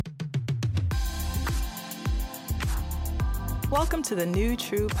Welcome to the New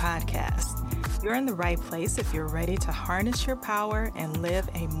True Podcast. You're in the right place if you're ready to harness your power and live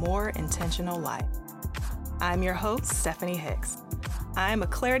a more intentional life. I'm your host, Stephanie Hicks. I'm a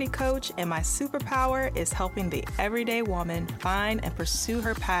clarity coach, and my superpower is helping the everyday woman find and pursue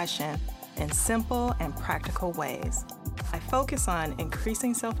her passion in simple and practical ways. I focus on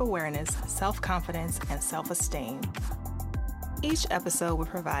increasing self-awareness, self-confidence, and self-esteem. Each episode will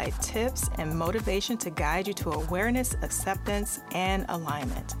provide tips and motivation to guide you to awareness, acceptance, and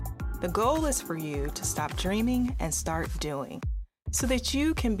alignment. The goal is for you to stop dreaming and start doing so that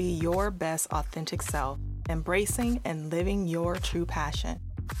you can be your best authentic self, embracing and living your true passion.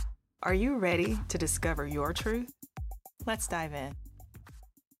 Are you ready to discover your truth? Let's dive in.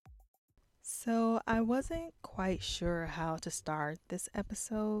 So I wasn't quite sure how to start this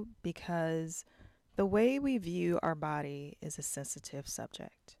episode because the way we view our body is a sensitive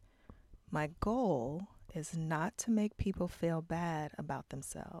subject. My goal is not to make people feel bad about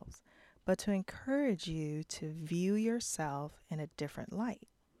themselves, but to encourage you to view yourself in a different light.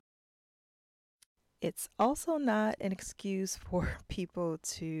 It's also not an excuse for people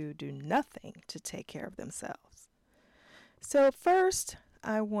to do nothing to take care of themselves. So first,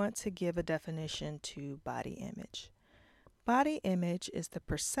 I want to give a definition to body image. Body image is the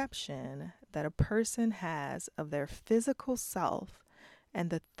perception that a person has of their physical self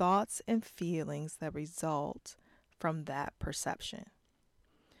and the thoughts and feelings that result from that perception.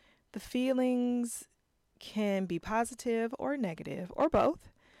 The feelings can be positive or negative or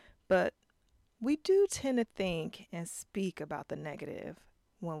both, but we do tend to think and speak about the negative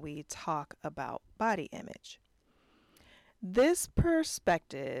when we talk about body image. This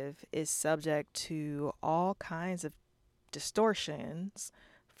perspective is subject to all kinds of distortions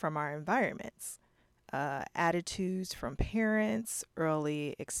from our environments, attitudes from parents,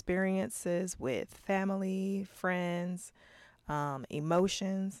 early experiences with family, friends,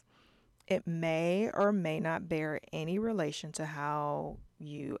 emotions. It may or may not bear any relation to how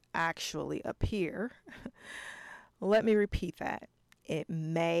you actually appear. Let me repeat that. It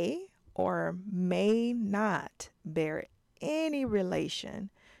may or may not bear any relation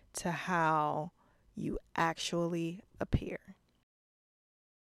to how you actually appear.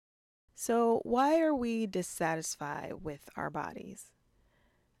 So why are we dissatisfied with our bodies?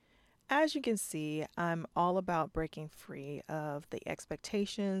 As you can see, I'm all about breaking free of the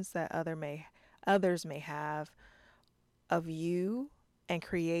expectations that others may have of you and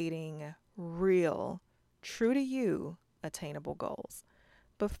creating real, true to you, attainable goals.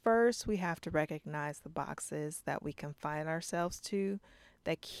 But first, we have to recognize the boxes that we confine ourselves to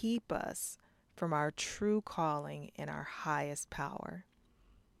that keep us from our true calling and our highest power.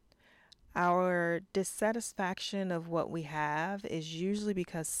 Our dissatisfaction of what we have is usually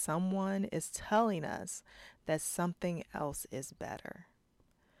because someone is telling us that something else is better.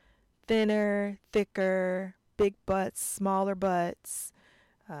 Thinner, thicker, big butts, smaller butts,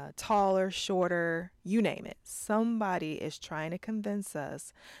 taller, shorter, you name it. Somebody is trying to convince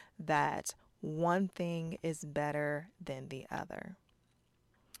us that one thing is better than the other.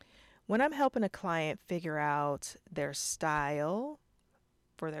 When I'm helping a client figure out their style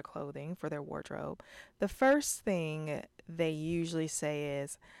for their clothing, for their wardrobe, the first thing they usually say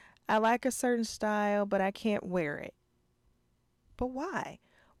is, I like a certain style, but I can't wear it. But why?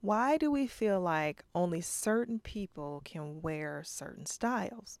 Why do we feel like only certain people can wear certain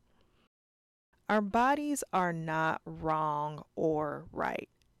styles? Our bodies are not wrong or right,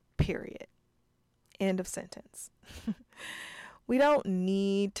 period. End of sentence. We don't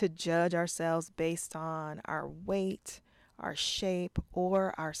need to judge ourselves based on our weight, our shape,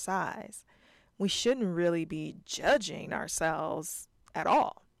 or our size. We shouldn't really be judging ourselves at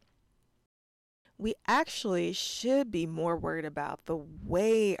all. We actually should be more worried about the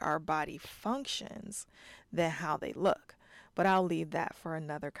way our body functions than how they look. But I'll leave that for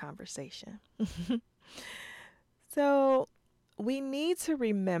another conversation. So we need to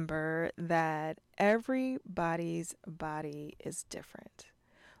remember that everybody's body is different.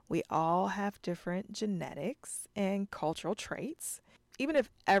 We all have different genetics and cultural traits. Even if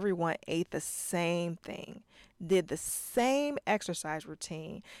everyone ate the same thing, did the same exercise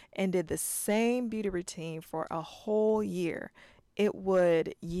routine, and did the same beauty routine for a whole year, it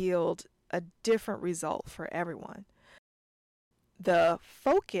would yield a different result for everyone. The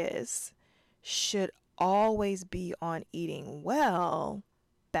focus should always be on eating well,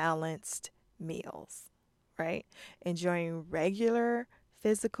 balanced meals, right? Enjoying regular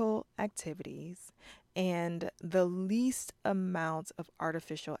physical activities and the least amount of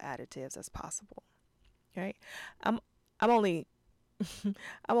artificial additives as possible, right? I'm only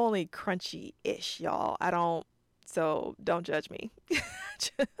I'm only crunchy-ish, y'all. I don't So don't judge me.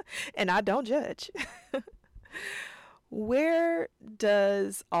 And I don't judge. Where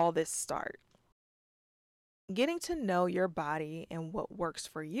does all this start? Getting to know your body and what works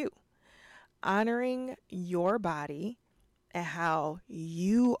for you, honoring your body and how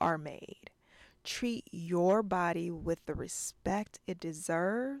you are made. Treat your body with the respect it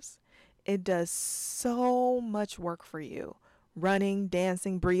deserves. It does so much work for you. Running,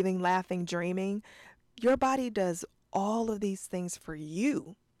 dancing, breathing, laughing, dreaming. Your body does all of these things for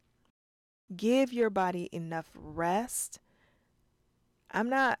you. Give your body enough rest. I'm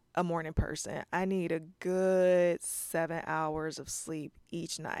not a morning person. I need a good 7 hours of sleep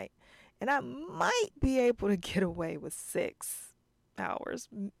each night. And I might be able to get away with 6 hours,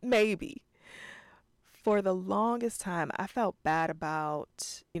 maybe. For the longest time, I felt bad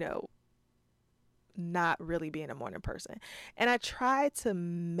about, not really being a morning person. And I tried to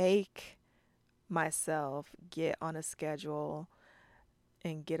make myself get on a schedule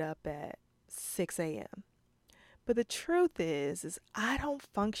and get up at 6 a.m. But the truth is I don't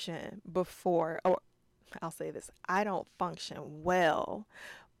function before, or I'll say this, I don't function well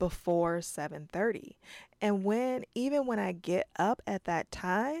before 7:30. And even when I get up at that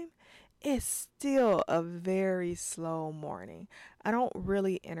time, it's still a very slow morning. I don't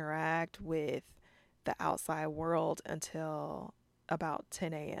really interact with the outside world until about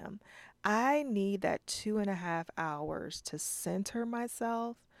 10 a.m. I need that 2.5 hours to center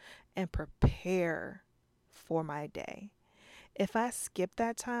myself and prepare for my day. If I skip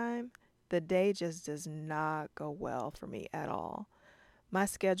that time, the day just does not go well for me at all. My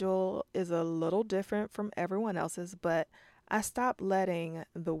schedule is a little different from everyone else's, but I stopped letting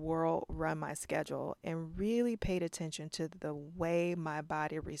the world run my schedule and really paid attention to the way my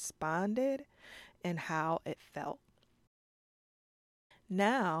body responded and how it felt.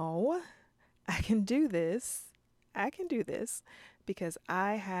 Now I can do this. I can do this because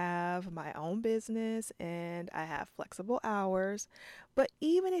I have my own business and I have flexible hours. But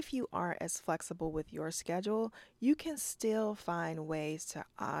even if you aren't as flexible with your schedule, you can still find ways to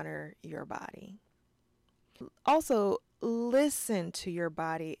honor your body. Also, listen to your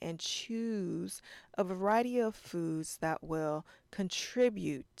body and choose a variety of foods that will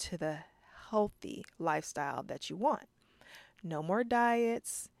contribute to the healthy lifestyle that you want. No more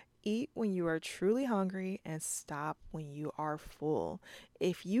diets. Eat when you are truly hungry and stop when you are full.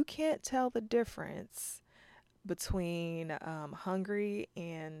 If you can't tell the difference between hungry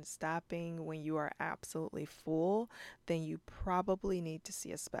and stopping when you are absolutely full, then you probably need to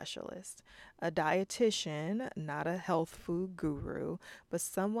see a specialist, a dietitian, not a health food guru, but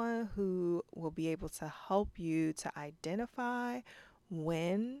someone who will be able to help you to identify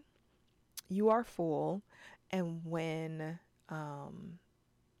when you are full and when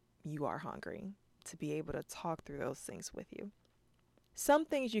you are hungry, to be able to talk through those things with you. Some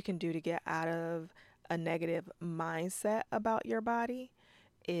things you can do to get out of a negative mindset about your body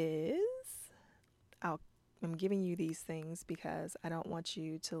is I'll, I'm giving you these things because I don't want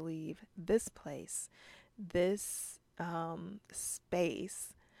you to leave this place, this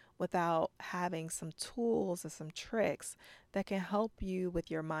space, without having some tools and some tricks that can help you with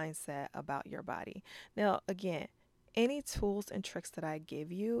your mindset about your body. Now, again, any tools and tricks that I give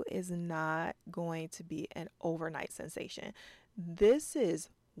you is not going to be an overnight sensation. This is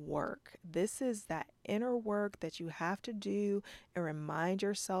work. This is that inner work that you have to do and remind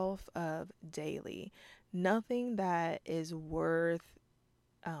yourself of daily. Nothing that is worth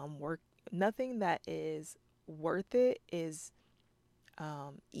work. Nothing that is worth it is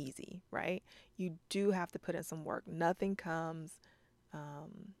easy, right? You do have to put in some work. Nothing comes,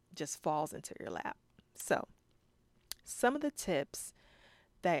 just falls into your lap. So, some of the tips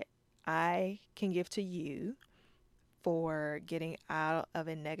that I can give to you for getting out of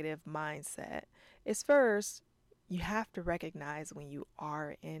a negative mindset is first, you have to recognize when you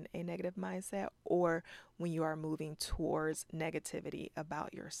are in a negative mindset or when you are moving towards negativity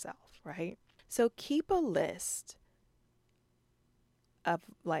about yourself, right? So keep a list of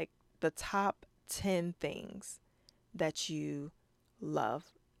like the top 10 things that you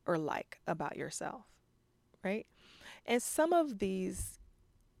love or like about yourself, right? And some of these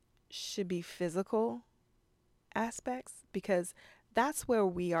should be physical aspects because that's where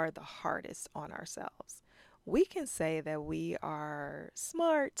we are the hardest on ourselves. We can say that we are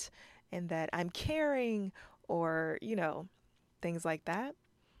smart and that I'm caring or, things like that.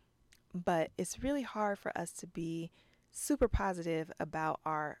 But it's really hard for us to be super positive um,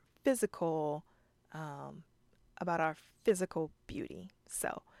 about our physical beauty.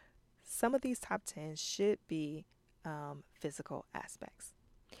 So some of these top 10 should be physical aspects.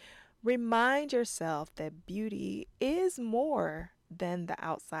 Remind yourself that beauty is more than the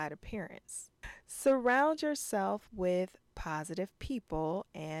outside appearance. Surround yourself with positive people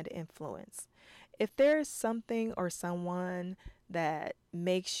and influence. If there is something or someone that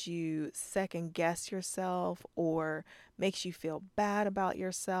makes you second guess yourself or makes you feel bad about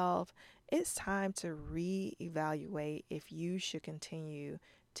yourself, it's time to reevaluate if you should continue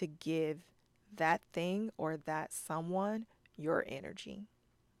to give that thing or that someone your energy.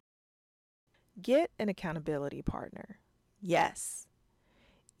 Get an accountability partner. Yes,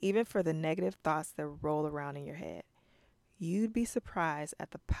 even for the negative thoughts that roll around in your head. You'd be surprised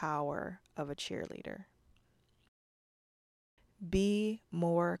at the power of a cheerleader. Be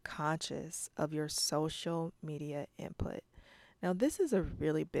more conscious of your social media input. Now, this is a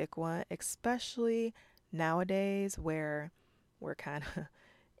really big one, especially nowadays where we're kind of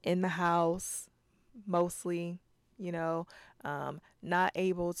in the house mostly, you know, not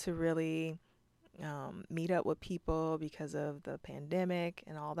able to really meet up with people because of the pandemic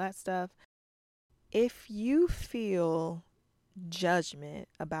and all that stuff. If you feel judgment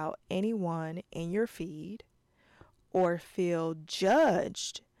about anyone in your feed or feel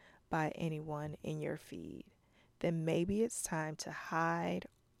judged by anyone in your feed, then maybe it's time to hide,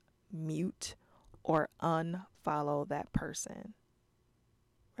 mute, or unfollow that person,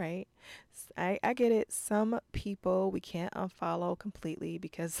 right? I get it. Some people we can't unfollow completely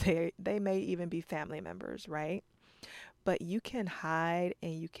because they may even be family members, right? But you can hide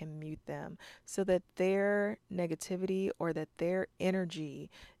and you can mute them so that their negativity or that their energy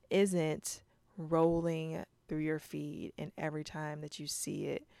isn't rolling through your feed, and every time that you see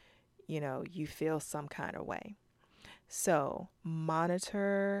it, you feel some kind of way. So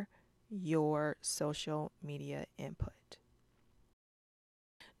monitor your social media input.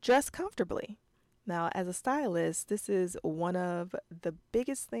 Dress comfortably. Now, as a stylist, this is one of the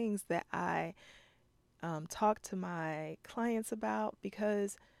biggest things that I talk to my clients about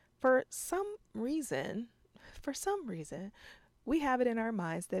because for some reason, for some reason, we have it in our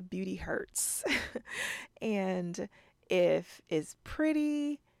minds that beauty hurts. And if it's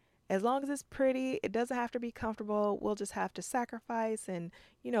pretty, as long as it's pretty, it doesn't have to be comfortable. We'll just have to sacrifice and,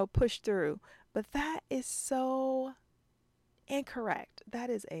 push through. But that is so incorrect. That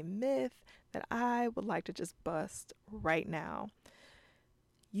is a myth that I would like to just bust right now.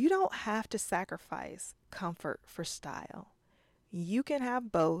 You don't have to sacrifice comfort for style. You can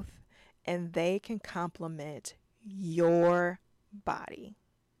have both, and they can complement your body.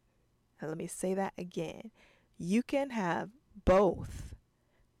 Now, let me say that again. You can have both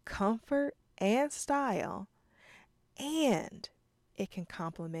comfort and style, and it can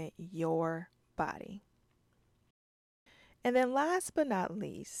complement your body. And then, last but not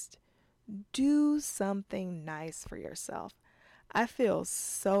least, do something nice for yourself. I feel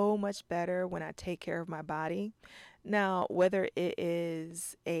so much better when I take care of my body. Now, whether it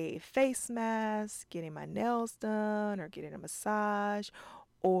is a face mask, getting my nails done, or getting a massage,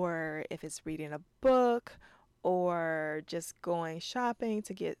 or if it's reading a book, or just going shopping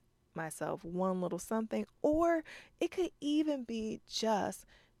to get myself one little something, or it could even be just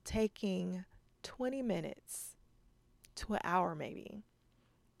taking 20 minutes to an hour maybe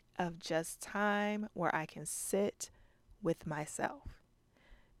of just time where I can sit with myself.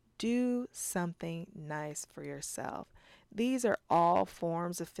 Do something nice for yourself. These are all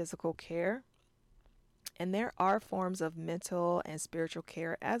forms of physical care, and there are forms of mental and spiritual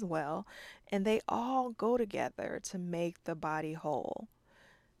care as well, and they all go together to make the body whole.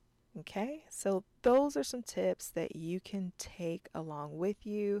 Okay, so those are some tips that you can take along with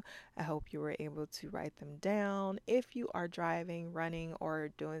you. I hope you were able to write them down. If you are driving, running, or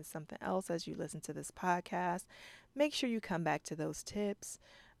doing something else as you listen to this podcast, make sure you come back to those tips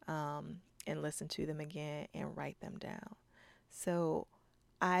and listen to them again and write them down. So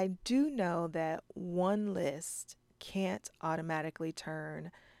I do know that one list can't automatically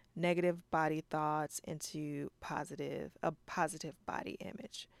turn negative body thoughts into a positive body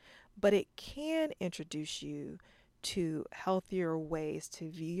image, but it can introduce you to healthier ways to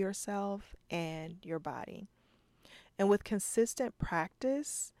view yourself and your body. And with consistent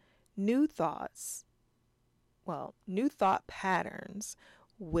practice, new thoughts, new thought patterns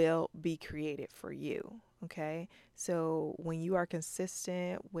will be created for you. Okay. So when you are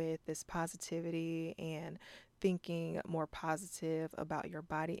consistent with this positivity and thinking more positive about your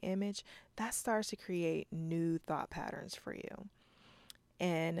body image, that starts to create new thought patterns for you.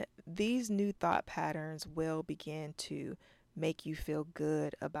 And these new thought patterns will begin to make you feel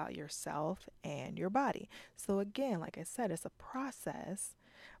good about yourself and your body. So, again, like I said, it's a process,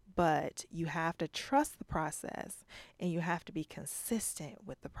 but you have to trust the process and you have to be consistent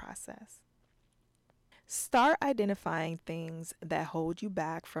with the process. Start identifying things that hold you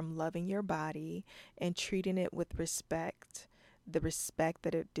back from loving your body and treating it with respect, the respect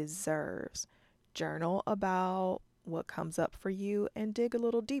that it deserves. Journal about what comes up for you and dig a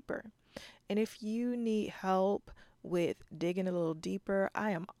little deeper. And if you need help with digging a little deeper,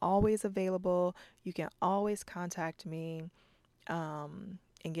 I am always available. You can always contact me and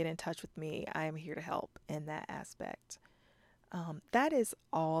get in touch with me. I am here to help in that aspect. That is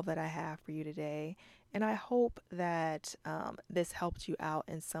all that I have for you today. And I hope that this helped you out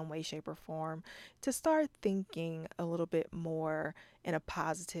in some way, shape, or form to start thinking a little bit more in a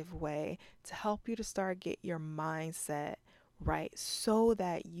positive way to help you to start get your mindset right so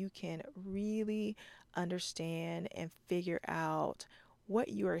that you can really understand and figure out what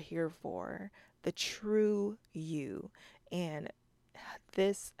you are here for, the true you. And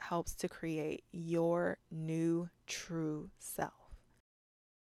this helps to create your new true self.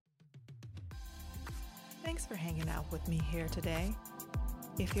 Thanks for hanging out with me here today.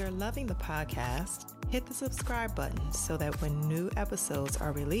 If you're loving the podcast, hit the subscribe button so that when new episodes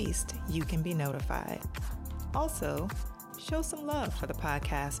are released, you can be notified. Also, show some love for the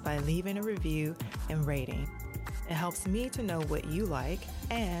podcast by leaving a review and rating. It helps me to know what you like,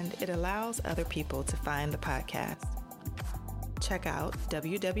 and it allows other people to find the podcast. Check out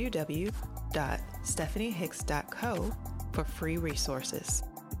www.stephaniehicks.co for free resources.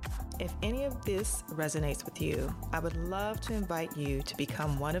 If any of this resonates with you, I would love to invite you to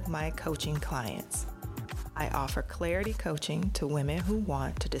become one of my coaching clients. I offer clarity coaching to women who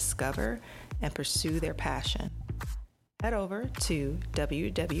want to discover and pursue their passion. Head over to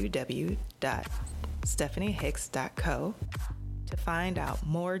www.stephaniehicks.co to find out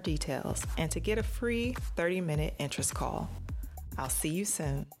more details and to get a free 30-minute interest call. I'll see you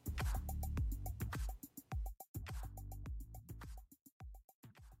soon.